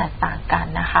ที่แตกต่างกัน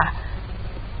นะคะ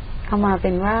เอามาเ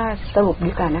ป็นว่าสรุป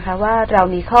ดีกว่านะคะว่าเรา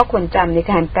มีข้อควรจำใน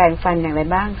การแปรงฟันอย่างไร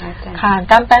บ้างคะอาจารย์ค่ะ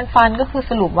การแปรงฟันก็คือ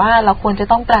สรุปว่าเราควรจะ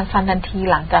ต้องแปรงฟันทันที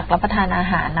หลังจากรับประทานอา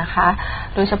หารนะคะ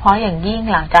โดยเฉพาะอย่างยิ่ง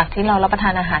หลังจากที่เรารับประทา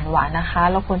นอาหารหวานนะคะ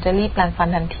เราควรจะรีบแปรงฟัน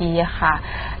ทันทีค่ะ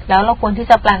แล้วเราควรที่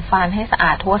จะแปรงฟันให้สะอ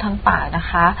าดทั่วทั้งปากนะ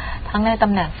คะทั้งในตำ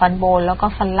แหน่งฟันบนแล้วก็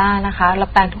ฟันล่างนะคะเรา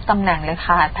แปรงทุกตำแหน่งเลย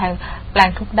ค่ะแปรง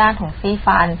ทุกด้านของซี่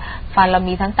ฟันเรา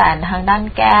มีทั้งแต่ทางด้าน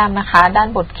แก้มนะคะด้าน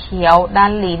บดเคี้ยวด้า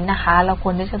นลิ้นนะคะเราค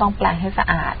วรที่จะต้องแปรงให้สะ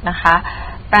อาดนะคะ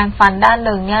แปรงฟันด้านห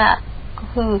นึ่งเนี่ยก็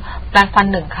คือแปรงฟัน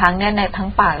1 ครั้งเนี่ยในทั้ง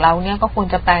ปากเราเนี่ยก็ควร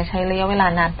จะแปรงใช้ระยะเวลา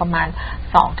นานประมาณ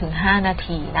 2-5 นา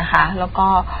ทีนะคะแล้วก็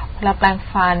เวลาแปรง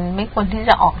ฟันไม่ควรที่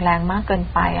จะออกแรงมากเกิน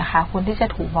ไปอะค่ะควรที่จะ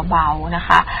ถูเบาๆนะค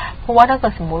ะเพราะว่าถ้าเกิ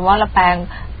ดสมมุติว่าเราแปรง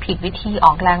ผิดวิธีอ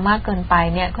อกแรงมากเกินไป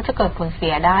เนี่ยก็จะเกิดผลเสี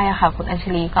ยได้อะค่ะคุณอัญช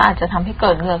ลีก็อาจจะทำให้เ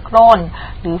กิดเหงือกกร่น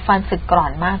หรือฟันสึกกร่อ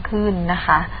นมากขึ้นนะค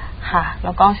ะค่ะแ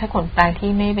ล้วก็ใช้ขนแปรงที่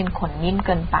ไม่เป็นขนนิ่มเ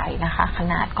กินไปนะคะข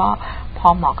นาดก็พอ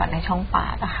เหมาะกับในช่องปา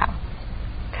กอะค่ะ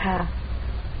ค่ะ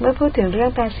เมื่อพูดถึงเรื่อ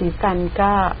งแปรงสีฟัน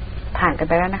ก็ผ่านกันไ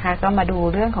ปแล้วนะคะก็มาดู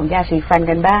เรื่องของยาสีฟัน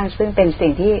กันบ้างซึ่งเป็นสิ่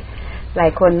งที่หลา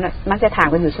ยคนมักจะถาม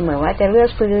กันอยู่เสมอว่าจะเลือก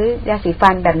ซื้อยาสีฟั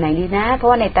นแบบไหนดีนะเพราะ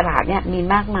ว่าในตลาดเนี่ยมี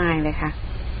มากมายเลยค่ะ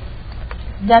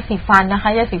ยาสีฟันนะคะ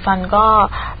ยาสีฟันก็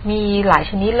มีหลาย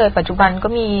ชนิดเลยปัจจุบันก็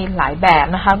มีหลายแบบ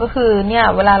นะคะก็คือเนี่ย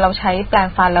เวลาเราใช้แปรง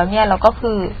ฟันแล้วเนี่ยเราก็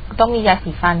คือต้องมียา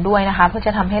สีฟันด้วยนะคะเพื่อจ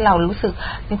ะทำให้เรารู้สึก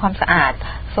มีความสะอาด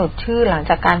สดชื่นหลัง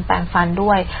จากการแปรงฟันด้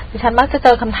วยดิฉันมักจะเจ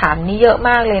อคำถามนี้เยอะม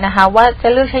ากเลยนะคะว่าจะ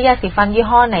เลือกใช้ยาสีฟันยี่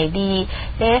ห้อไหนดี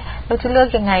เราจะเลือก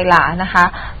ยังไงล่ะนะคะ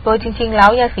โดยจริงๆแล้ว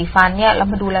ยาสีฟันเนี่ยเรา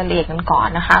มาดูรายละเอียดกันก่อน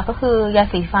นะคะก็คือยา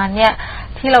สีฟันเนี่ย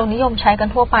ที่เรานิยมใช้กัน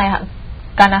ทั่วไปค่ะ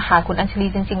การอาหารคุณอัญชลี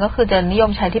จริงๆก็คือจะนิย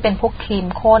มใช้ที่เป็นพวกครีม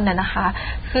ข้นนะคะ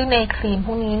ซึ่งในครีมพ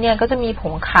วกนี้เนี่ยก็จะมีผ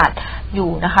งขัดอยู่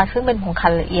นะคะซึ่งเป็นผงขั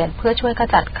ดละเอียดเพื่อช่วยข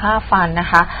จัดคราบฟันนะ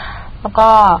คะแล้วก็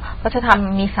จะ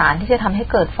มีสารที่จะทำให้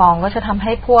เกิดฟองก็จะทำใ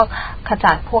ห้พวกข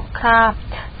จัดพวกคราบ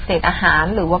เศษอาหาร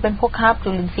หรือว่าเป็นพวกคราบจุ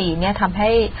ลินทรีย์เนี่ยทำให้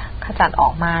ขจัดออ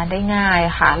กมาได้ง่าย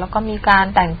ค่ะแล้วก็มีการ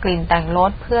แต่งกลิ่นแต่งร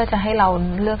สเพื่อจะให้เรา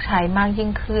เลือกใช้มากยิ่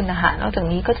งขึ้นนะคะนอกจาก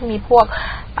นี้ก็จะมีพวก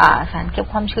สารเก็บ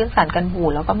ความชื้นสารกันบู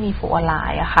ดแล้วก็มีฟลูออไร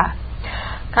ด์อะค่ะ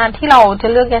การที่เราจะ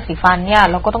เลือกยาสีฟันเนี่ย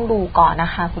เราก็ต้องดูก่อนน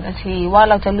ะคะคุณอัญชลีว่า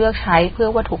เราจะเลือกใช้เพื่อ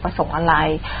วัตถุประสงค์อะไร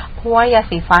เพราะว่ายา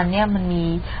สีฟันเนี่ยมันมี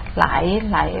หลา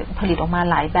ยผลิตออกมา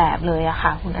หลายแบบเลยอะค่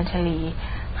ะคุณอัญชลี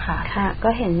ค่ะก็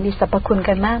เห็นมีสรรพคุณ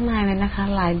กันมากมายเลยนะคะ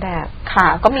หลายแบบค่ะ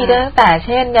ก็มีตั้งแต่เ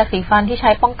ช่นยาสีฟันที่ใ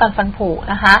ช้ป้องกันฟันผุ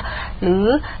นะคะหรือ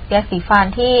ยาสีฟัน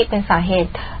ที่เป็นสาเห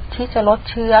ตุที่จะลด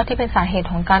เชื้อที่เป็นสาเหตุ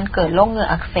ของการเกิดโรคเหงื่อ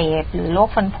อักเสบหรือโรค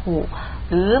ฟันผุ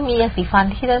หรือมียาสีฟัน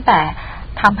ที่ตั้งแต่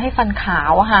ทำให้ฟันขา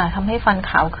วค่ะทำให้ฟัน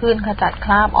ขาวขึ้นขจัดค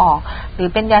ราบออกหรือ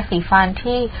เป็นยาสีฟัน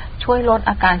ที่ช่วยลด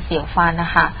อาการเสียวฟันน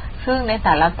ะคะซึ่งในแ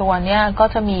ต่ละตัวเนี่ยก็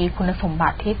จะมีคุณสมบั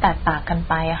ติที่แตกต่างกัน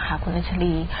ไปอะค่ะคุณอัญช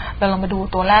ลีเราลองมาดู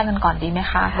ตัวแรกกันก่อนดีไหม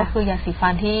คะก็คือยาสีฟั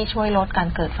นที่ช่วยลดการ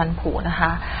เกิดฟันผุนะค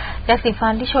ะยาสีฟั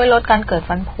นที่ช่วยลดการเกิด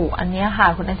ฟันผุอันนี้ค่ะ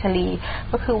คุณอัญชลี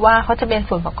ก็คือว่าเขาจะเป็น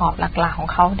ส่วนประกอบหลักๆของ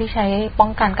เขาที่ใช้ป้อ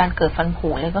งกันการเกิดฟันผุ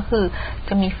เลยก็คือจ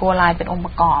ะมีฟลูออไรด์เป็นองค์ป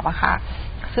ระกอบอะค่ะ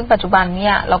ซึ่งปัจจุบันเนี่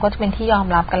ยเราก็จะเป็นที่ยอม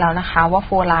รับกันแล้วนะคะว่าฟ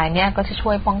ลูออไรด์เนี่ยก็จะช่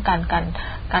วยป้องกัน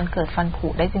การเกิดฟันผุ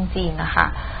ได้จริงๆนะคะ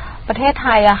ประเทศไท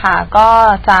ยอะค่ะก็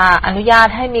จะอนุญาต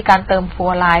ให้มีการเติมฟลูอ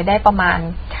อไรด์ได้ประมาณ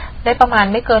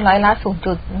ไม่เกิน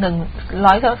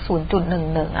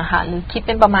0.11อะค่ะหรือคิดเ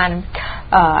ป็นประมาณ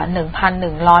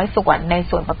1,100 ส่วนใน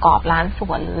ส่วนประกอบล้านส่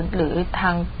วนหรือทา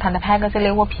งทันตแพทย์ก็จะเรี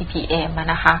ยกว่า ppm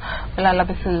นะคะเวลาเราไ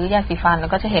ปซื้อยาสีฟันเรา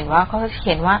ก็จะเห็นว่าเขาจะเ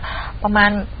ขียนว่าประมา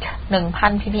ณ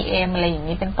 1,000 ppm อะไรอย่าง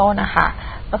นี้เป็นต้นนะคะ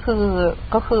ก็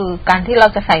คือการที่เรา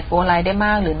จะใส่ฟลูออไรด์ได้ม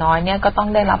ากหรือน้อยเนี่ยก็ต้อง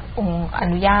ได้รับองค์อ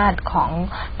นุญาต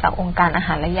จากองค์การอาห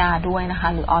ารและยาด้วยนะคะ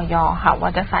หรืออย.ค่ะว่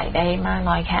าจะใส่ได้มาก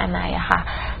น้อยแค่ไหนอะค่ะ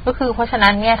ก็คือเพราะฉะ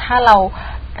นั้นเนี่ยถ้าเรา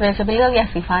จะไปเลือกยา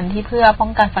สีฟันที่เพื่อป้อ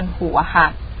งกันฟันผุอะค่ะ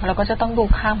เราก็จะต้องดู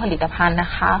ข้างผลิตภัณฑ์น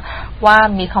ะคะว่า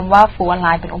มีคำว่าฟลูออไร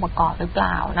ด์เป็นองค์ประกอบหรือเป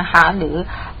ล่านะคะหรือ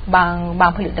บา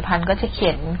งผลิตภัณฑ์ก็จะเขี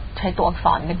ยนใช้ตัวอักษ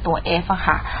รเป็นตัว F อะ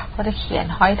ค่ะก็จะเขียน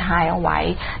ห้อยท้ายเอาไว้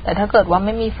แต่ถ้าเกิดว่าไ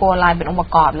ม่มีฟลูออไรด์เป็นองค์ปร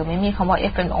ะกอบหรือไม่มีคำว่า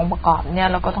F เป็นองค์ประกอบเนี่ย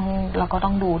เราก็ต้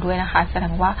องดูด้วยนะคะแสด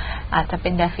งว่าอาจจะเป็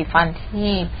นยาสีฟันที่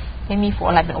ไม่มีฟลูอ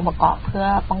อไรด์เป็นองค์ประกอบเพื่อ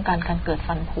ป้องกันการเกิด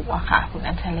ฟันผุอะค่ะคุณ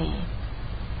อัญชลี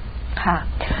ค่ะ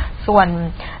ส่วน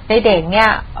ในเด็กเนี่ย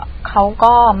เขา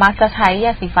ก็มักจะใช้ย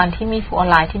าสีฟันที่มีฟลูออ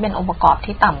ไรด์ที่เป็นองค์ประกอบ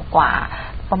ที่ต่ำกว่า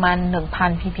ประมาณ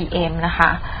 1,000 ppm นะคะ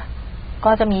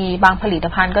ก็จะมีบางผลิต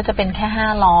ภัณฑ์ก็จะเป็นแค่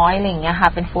500อะไรอย่างเงี้ยค่ะ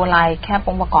เป็นฟลูออไรด์แค่อ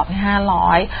งค์ประกอบแค่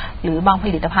500หรือบางผ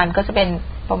ลิตภัณฑ์ก็จะเป็น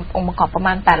องค์ประกอบประม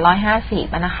าณ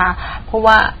850นะคะเพราะ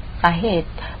ว่าสาเหตุ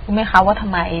รู้ไหมคะว่าทำ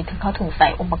ไมเขาถึงใส่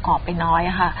องค์ประกอบไปน้อย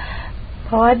อะค่ะเพ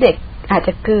ราะว่าเด็ก อาจจ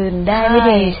ะกลืนได้ไม่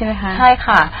ดีใช่ไหมคะใช่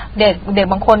ค่ะเด็ก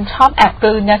บางคนชอบแอบก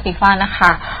ลืนยาสีฟันนะค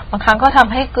ะบางครั้งก็ท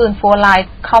ำให้กลืนฟลูออไรด์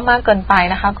เข้ามากเกินไป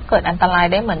นะคะก็เกิดอันตราย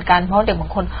ได้เหมือนกันเพราะเด็กบา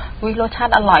งคนรสชา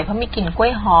ติอร่อยเพราะมีกลิ่นกล้ว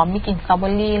ยหอมมีกลิ่นสตรอเบอ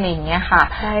รี่อะไรอย่างเงี้ยค่ะ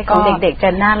ใช่ของเด็กๆจะ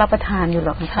น่ารับประทานอยู่หร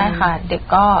อกใช่ค่ะเด็ก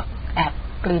ก็แอบ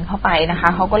กลืนเข้าไปนะคะ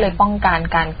เขาก็เลยป้องกัน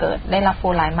การเกิดได้รับฟลู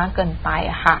ออไรด์มากเกินไป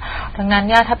อะค่ะดังนั้นเ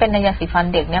นี่ยถ้าเป็นในยาสีฟัน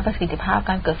เด็กเนี่ยประสิทธิภาพ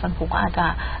การเกิดฟันผุก็อาจจะ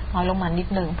น้อยลงมานิด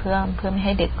นึงเพื่อไม่ใ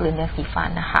ห้เด็กกลืนยาสีฟัน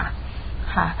นะคะ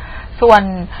ค่ะส่วน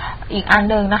อีกอัน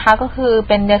หนึ่งนะคะก็คือ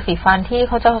เป็นยาสีฟันที่เ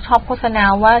ขาจะชอบโฆษณา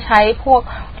ว่าใช้พวก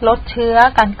ลดเชื้อ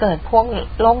การเกิดพวก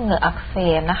โรคเหงื่ออักเส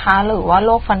บนะคะหรือว่าโ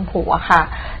รคฟันผุอะค่ะ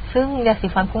ซึ่งยาสี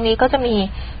ฟันพวกนี้ก็จะมี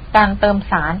การเติม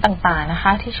สารต่างๆนะค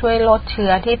ะที่ช่วยลดเชื้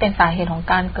อที่เป็นสาเหตุของ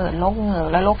การเกิดโรคเหงื่อ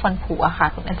และโรคฟันผุอะค่ะ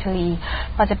คุณอัญชลี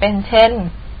ก็จะเป็นเช่น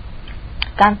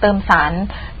การเติมสาร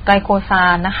ไกลโคซา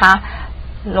นนะคะ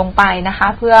ลงไปนะคะ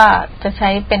เพื่อจะใช้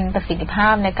เป็นประสิทธิภา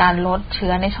พในการลดเชื้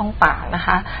อในช่องปากนะค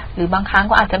ะหรือบางครั้ง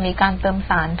ก็อาจจะมีการเติม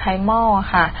สารไทมอล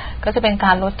ค่ะก็จะเป็นก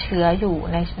ารลดเชื้ออยู่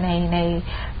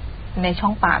ในช่อ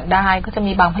งปากได้ก็จะ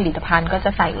มีบางผลิตภัณฑ์ก็จ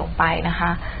ะใส่ลงไปนะค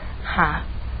ะค่ะ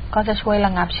ก็จะช่วยร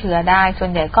ะงับเชื้อได้ส่ว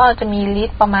นใหญ่ก็จะมีฤท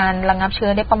ธิ์ประมาณระงับเชื้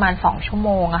อได้ประมาณ2 ชั่วโม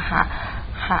งอะค่ะ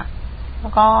ค่ะแล้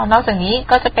วก็นอกจากนี้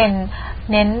ก็จะเป็น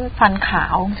เน้นฟันขา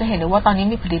วจะเห็นได้ว่าตอนนี้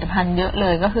มีผลิตภัณฑ์เยอะเล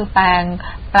ยก็คือแปรง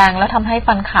แล้วทำให้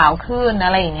ฟันขาวขึ้นอ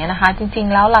ะไรอย่างเงี้ยนะคะจริง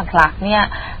ๆแล้วหลักๆเนี่ย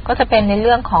ก็จะเป็นในเ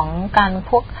รื่องของการ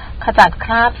พวกขจัดค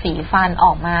ราบสีฟันอ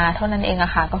อกมาเท่านั้นเองอ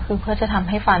ะค่ะก็คือเพื่อจะทำ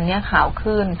ให้ฟันเนี่ยขาว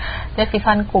ขึ้นยาสี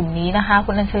ฟันกลุ่มนี้นะคะ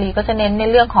คุณอัญชลีก็จะเน้นใน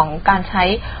เรื่องของการใช้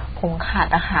ผงขัด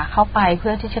นะคะเข้าไปเพื่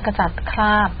อที่จะกระจัดคร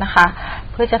าบนะคะ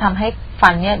เพื่อจะทำให้ฟั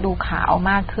นเนี่ยดูขาว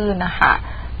มากขึ้นนะคะ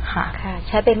ค่ะใ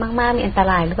ช้เป็นมากๆมีอันต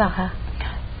รายหรือเปล่าคะ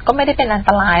ก็ไม่ได้เป็นอัน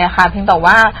ตรายอะค่ะเพียงแต่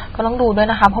ว่าก็ต้องดูด้วย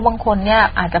นะคะเพราะบางคนเนี่ย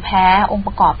อาจจะแพ้องค์ป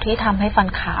ระกอบที่ทำให้ฟัน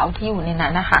ขาวที่อยู่ในนั้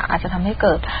นนะคะอาจจะทำให้เ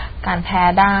กิดการแพ้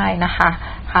ได้นะคะ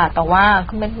ค่ะแต่ว่า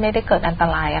ก็ไม่ได้เกิดอันต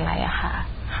รายอะไรอะค่ะ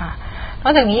ค่ะน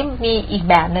อกจากนี้มีอีก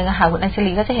แบบหนึ่งค่ะคุณอัญช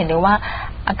ลีก็จะเห็นได้ว่า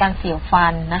อาการเสียวฟั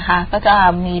นนะคะก็จะ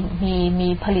มี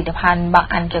ผลิตภัณฑ์บาง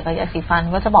อันเกี่ยวกับยาสีฟัน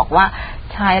ก็จะบอกว่า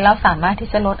ใช้แล้วสามารถที่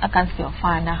จะลดอาการเสียว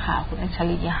ฟันนะคะคุณอัญช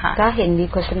ลีค่ะก็เห็นมี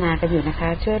โฆษณากันอยู่นะคะ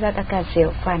ช่วยลดอาการเสีย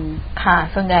วฟันค่ะ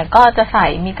ส่วนใหญ่ก็จะ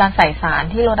มีการใส่สาร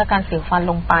ที่ลดอาการเสียวฟัน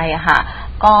ลงไปอะค่ะ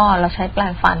ก็เราใช้แปร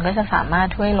งฟันก็จะสามารถ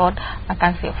ช่วยลดอากา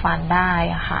รเสียวฟันได้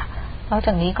อะค่ะนอกจ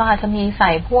ากนี้ก็อาจจะมีใ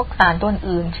ส่พวกสารตัว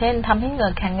อื่นเช่นทำให้เหงื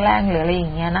อกแข็งแรงหรืออะไรอย่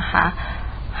างเงี้ยนะคะ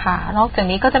ค่ะนอกจาก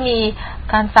นี้ก็จะมี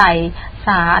การใส่ส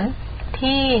าร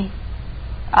ที่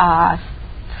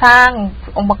สร้าง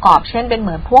องค์ประกอบเช่นเป็นเห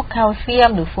มือนพวกแคลเซียม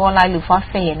หรือฟลูออไรด์หรือฟอส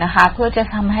เฟตนะคะเพื่อจะ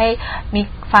ทำให้มี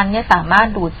ฟันเนี่ยสามารถ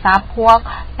ดูดซับพวก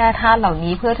แร่ธาตุเหล่า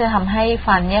นี้เพื่อจะทำให้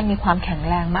ฟันเนี่ยมีความแข็ง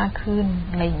แรงมากขึ้น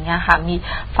อะไรอย่างเงี้ยค่ะมี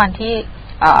ฟันที่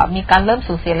มีการเริ่ม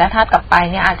สูญเสียแร่ธาตุกลับไป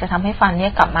เนี่ยอาจจะทำให้ฟันเนี่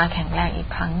ยกลับมาแข็งแรงอีก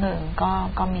ครั้งหนึ่ง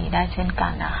ก็มีได้เช่นกั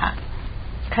นนะคะ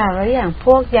ค่ะแล้วอย่างพ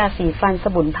วกยาสีฟันส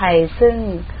มุนไพรซึ่ง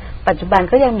ปัจจุบัน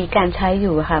ก็ยังมีการใช้อ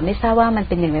ยู่ค่ะไม่ทราบว่ามัน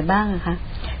เป็นอย่างไรบ้างนะคะ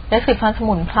ยาสีฟันส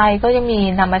มุนไพรก็ยังมี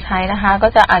นำมาใช้นะคะก็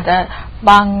จะอาจจะ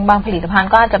บางผลิตภัณฑ์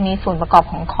ก็อาจจะมีส่วนประกอบ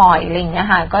ของข่อยอะไรอย่างเงี้ย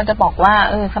ค่ะก็จะบอกว่า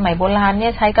สมัยโบราณเนี่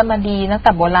ยใช้กันมาดีตั้งแ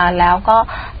ต่โบราณแล้วก็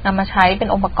นำมาใช้เป็น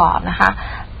องค์ประกอบนะคะ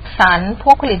สารพ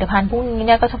วกผลิตภัณฑ์พวกนี้เ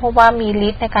นี่ยก็จะพบว่ามีฤ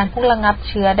ทธิ์ในการพวกระงับเ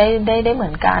ชื้อได้เหมื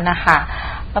อนกันนะคะ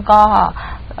แล้วก็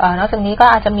นอกจากนี้ก็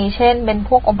อาจจะมีเช่นเป็น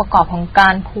พวกองค์ประกอบของกา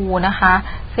รพูนะคะ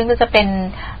ซึ่งก็จะเป็น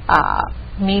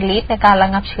มีฤทธิ์ในการระ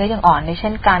งับเชื้ออย่างอ่อนในเ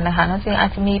ช่นกันนะคะนอกจากนี้อา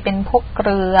จจะมีเป็นพวกเก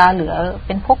ลือหรือเ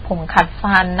ป็นพวกผงขัด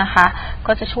ฟันนะคะ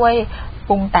ก็จะช่วยป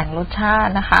รุงแต่งรสชา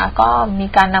ตินะคะก็มี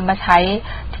การนำมาใช้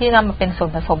ที่นำมาเป็นส่วน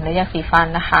ผสมในยาสีฟัน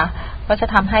นะคะก็จะ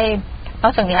ทำให้น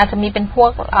อกจากนี้อาจจะมีเป็นพว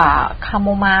กคาโม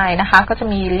ไมล์นะคะก็จะ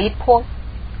มีฤทธิ์พวก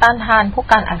ต้านทานพวก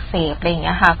การอักเสบอะไรอย่างเ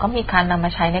งี้ยค่ะก็มีการนำม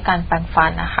าใช้ในการแปรงฟั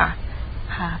นนะคะ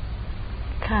ค่ะ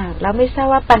ค่ะแล้วไม่ทราบ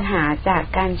ว่าปัญหาจาก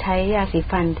การใช้ยาสี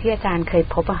ฟันที่อาจารย์เคย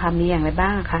พบมีอย่างไรบ้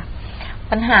างคะ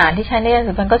ปัญหาที่ใช้ในยา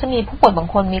สีฟันก็จะมีผู้ป่วยบาง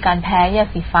คนมีการแพ้ยา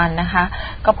สีฟันนะคะ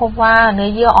ก็พบว่าเนื้อ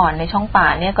เยื่ออ่อนในช่องปา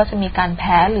กเนี่ยก็จะมีการแ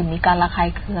พ้หรือมีการระคาย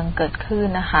เคืองเกิดขึ้น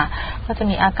นะคะก็จะ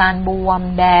มีอาการบวม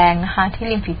แดงนะคะที่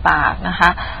ริมฝีปากนะค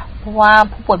ะเพราะว่า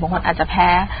ผู้ป่วยบางคนอาจจะแพ้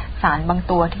สารบาง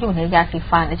ตัวที่อยู่ในยาสี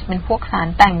ฟันจะเป็นพวกสาร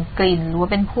แต่งกลิ่นหรือว่า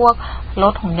เป็นพวกร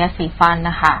สของยาสีฟัน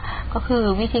นะคะก็คือ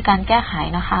วิธีการแก้ไข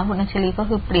นะคะคุณอัญชลีก็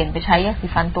คือเปลี่ยนไปใช้ยาสี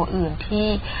ฟันตัวอื่นที่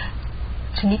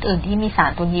ชนิดอื่นที่มีสา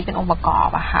รตัวนี้เป็นองค์ประกอบ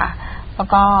อะค่ะแล้ว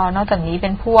ก็นอกจากนี้เป็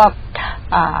นพวก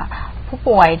ผู้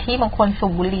ป่วยที่บางคนสู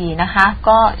บบุหรี่นะคะ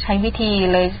ก็ใช้วิธี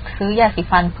เลยซื้อยาสี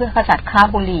ฟันเพื่อขจัดคราบ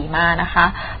บุหรี่มานะคะ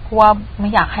เพราะว่าไม่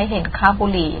อยากให้เห็นคราบบุ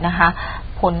หรี่นะคะ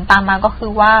ผลตามมาก็คื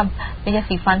อว่ายา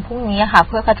สีฟันพวกนี้ค่ะเ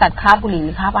พื่อขจัดคราบบุหรี่ห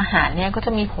รือคราบอาหารเนี่ยก็จ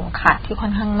ะมีผงขัดที่ค่อ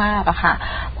นข้างมากอะค่ะ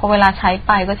พอเวลาใช้ไ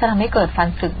ปก็จะทำให้เกิดฟัน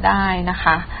สึกได้นะค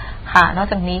ะค่ะนอก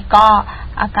จากนี้ก็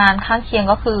อาการข้างเคียง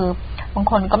ก็คือ บาง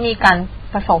คนก็มีการ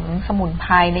ผสมสมุนไพ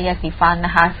รในยาสีฟันน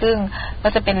ะคะซึ่งก็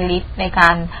จะเป็นฤทธิ์ในกา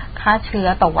รฆ่าเชื้อ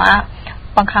แต่ว่า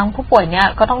บางครั้งผู้ป่วยเนี่ย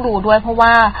ก็ต้องดูด้วยเพราะว่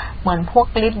าเหมือนพวก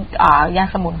ฤทธิ์ยา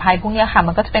สมุนไพรพวกนี้ค่ะ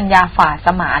มันก็จะเป็นยาฝาดส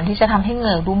มานที่จะทำให้เห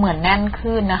งือกดูเหมือนแน่น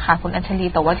ขึ้นนะคะคุณอัญชลี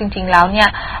แต่ว่าจริงๆแล้วเนี่ย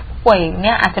ป่วยเ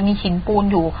นี่ยอาจจะมีหินปูน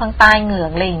อยู่ข้างใต้เหงือ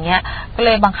กอะไรอย่างเงี้ยก็เล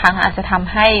ยบางครั้งอาจจะท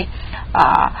ำให้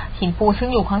หินปูนซึ่ง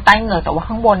อยู่ข้างใต้เหงือกแต่ว่า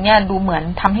ข้างบนเนี่ยดูเหมือน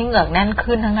ทำให้เหงือกแน่น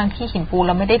ขึ้นทั้งที่หินปูนเ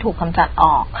ราไม่ได้ถูกกำจัดอ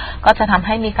อกก็จะทำใ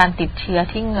ห้มีการติดเชื้อ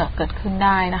ที่เหงือกเกิดขึ้นไ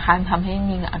ด้นะคะทำให้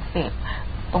มีเหงือกอักเสบ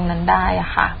ตรงนั้นได้อ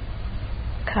ะค่ะ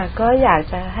ค่ะก็อยาก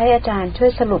จะให้อาจารย์ช่ว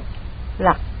ยสรุปห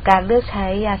ลักการเลือกใช้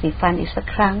ยาสีฟันอีกสัก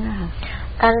ครั้งนะคะ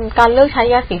การเลือกใช้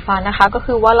ยาสีฟันนะคะก็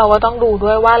คือว่าเราก็ต้องดูด้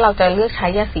วยว่าเราจะเลือกใช้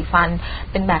ยาสีฟัน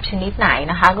เป็นแบบชนิดไหน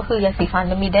นะคะก็คือยาสีฟัน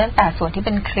จะมีได้ตั้งแต่ส่วนที่เ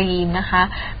ป็นครีมนะคะ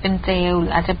เป็นเจลหรื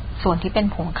ออาจจะส่วนที่เป็น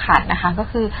ผงขัดนะคะก็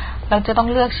คือเราจะต้อง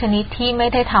เลือกชนิดที่ไม่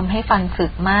ได้ทำให้ฟันสึ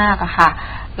กมากอะค่ะ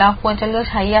แล้วควรจะเลือก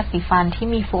ใช้ยาสีฟันที่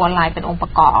มีฟลูออไรด์เป็นองค์ปร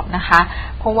ะกอบนะคะ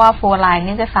เพราะว่าฟลูออไรด์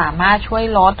นี่จะสามารถช่วย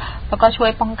ลดแล้วก็ช่ว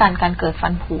ยป้องกันการเกิดฟั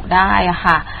นผุได้อะ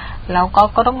ค่ะแล้ว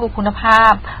ก็ต้องดูคุณภา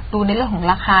พดูในเรื่องของ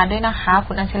ราคาด้วยนะคะ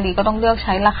คุณอัญชลีก็ต้องเลือกใ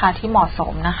ช้ราคาที่เหมาะส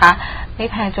มนะคะไม่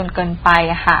แพงจนเกินไป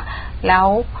อะค่ะแล้ว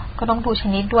ก็ต้องดูช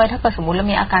นิดด้วยถ้าเกิดสมมุติเรา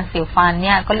มีอาการเสียวฟันเ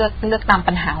นี่ยก็เลือกตาม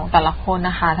ปัญหาของแต่ละคน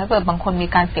นะคะถ้าเกิดบางคนมี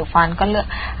การเสียวฟันก็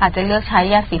อาจจะเลือกใช้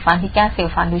ยาสีฟันที่แก้เสียว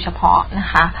ฟันโดยเฉพาะนะ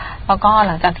คะแล้วก็ห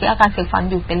ลังจากที่อาการเสียวฟัน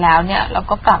หยุดไปแล้วเนี่ยเรา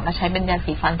ก็กลับมาใช้เป็นยา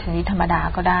สีฟันชนิดธรรมดา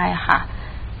ก็ได้ค่ะ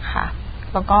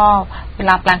แล้วก็เว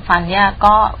ลาแปรงฟันเนี่ย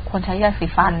ก็ควรใช้ยาสี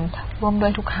ฟันร่วมด้ว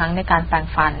ยทุกครั้งในการแปรง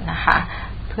ฟันนะคะ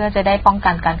เพื่อจะได้ป้อง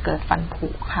กันการเกิดฟันผุ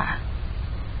ค่ะ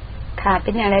เ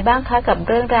ป็นอย่างไรบ้างคะกับ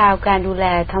เรื่องราวการดูแล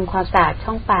ทำความสะอาด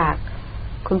ช่องปาก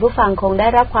คุณผู้ฟังคงได้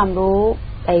รับความรู้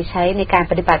ไปใช้ในการ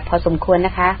ปฏิบัติพอสมควรน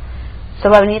ะคะสำ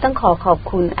หรับวันนี้ต้องขอบ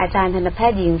คุณอาจารย์ทันตแพ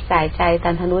ทย์หญิงสายใจตั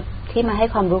นทนุชที่มาให้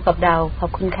ความรู้กับเราขอ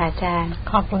บคุณค่ะอาจารย์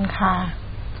ขอบคุณค่ะ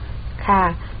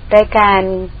รายการ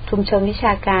ชุมชนวิช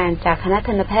าการจากคณะ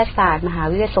ทันตแพทยศาสตร์มหา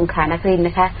วิทยาลัยสงขลานครินทร์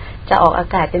นะคะจะออกอา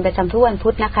กาศเป็นประจำทุกวันพุ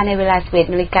ธนะคะในเวลา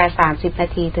 11:30 น.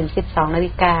ถึง 12:00 น.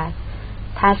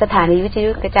ทางสถานีวิทยุ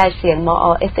กระจายเสียงมอ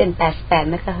FM 88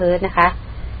 เมกะเฮิรตซ์นะคะ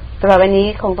สำหรับวันนี้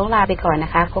คงต้องลาไปก่อนน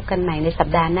ะคะพบกันใหม่ในสัป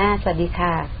ดาห์หน้าสวัสดีค่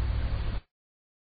ะ